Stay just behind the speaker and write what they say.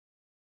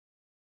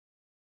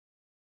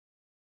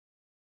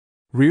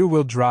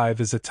Rear-wheel drive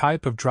is a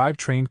type of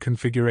drivetrain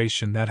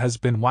configuration that has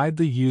been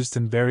widely used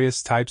in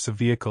various types of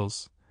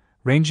vehicles,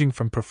 ranging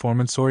from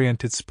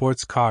performance-oriented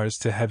sports cars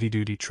to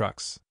heavy-duty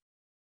trucks.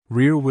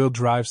 Rear-wheel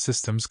drive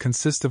systems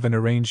consist of an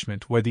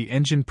arrangement where the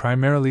engine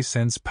primarily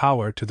sends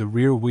power to the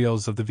rear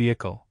wheels of the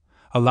vehicle,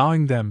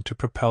 allowing them to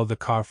propel the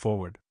car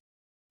forward.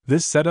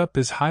 This setup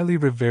is highly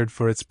revered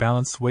for its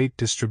balanced weight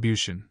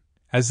distribution,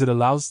 as it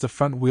allows the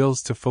front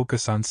wheels to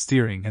focus on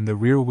steering and the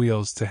rear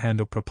wheels to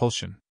handle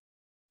propulsion.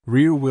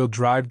 Rear-wheel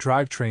drive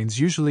drivetrains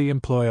usually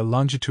employ a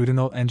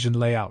longitudinal engine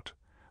layout,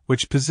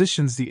 which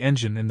positions the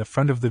engine in the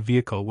front of the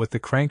vehicle with the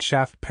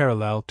crankshaft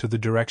parallel to the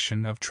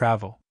direction of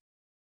travel.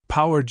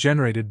 Power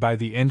generated by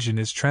the engine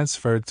is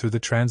transferred through the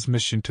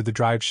transmission to the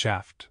drive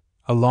shaft,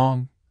 a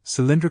long,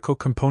 cylindrical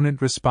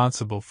component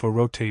responsible for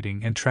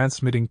rotating and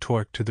transmitting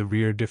torque to the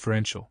rear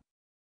differential.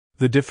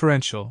 The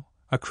differential,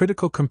 a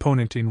critical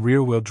component in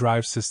rear-wheel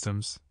drive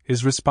systems,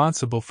 is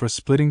responsible for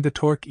splitting the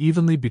torque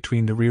evenly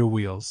between the rear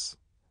wheels,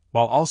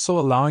 while also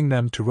allowing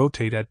them to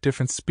rotate at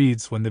different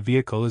speeds when the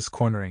vehicle is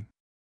cornering.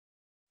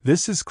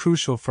 This is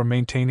crucial for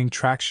maintaining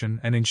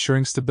traction and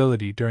ensuring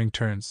stability during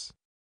turns.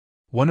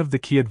 One of the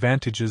key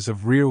advantages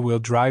of rear-wheel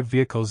drive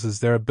vehicles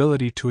is their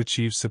ability to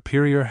achieve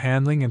superior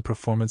handling and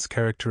performance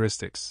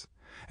characteristics,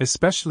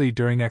 especially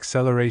during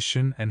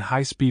acceleration and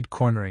high-speed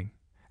cornering,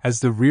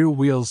 as the rear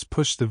wheels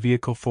push the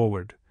vehicle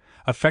forward,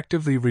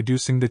 effectively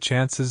reducing the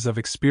chances of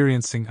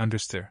experiencing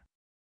understeer.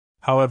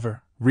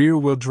 However,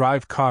 rear-wheel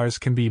drive cars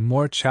can be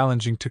more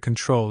challenging to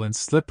control in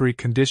slippery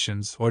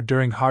conditions or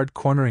during hard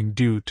cornering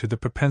due to the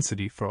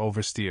propensity for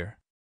oversteer.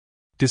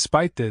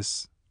 Despite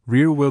this,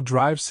 rear-wheel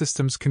drive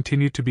systems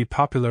continue to be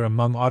popular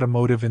among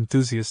automotive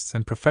enthusiasts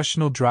and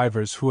professional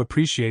drivers who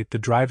appreciate the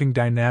driving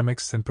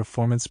dynamics and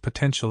performance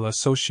potential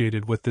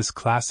associated with this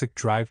classic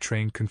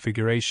drivetrain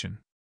configuration.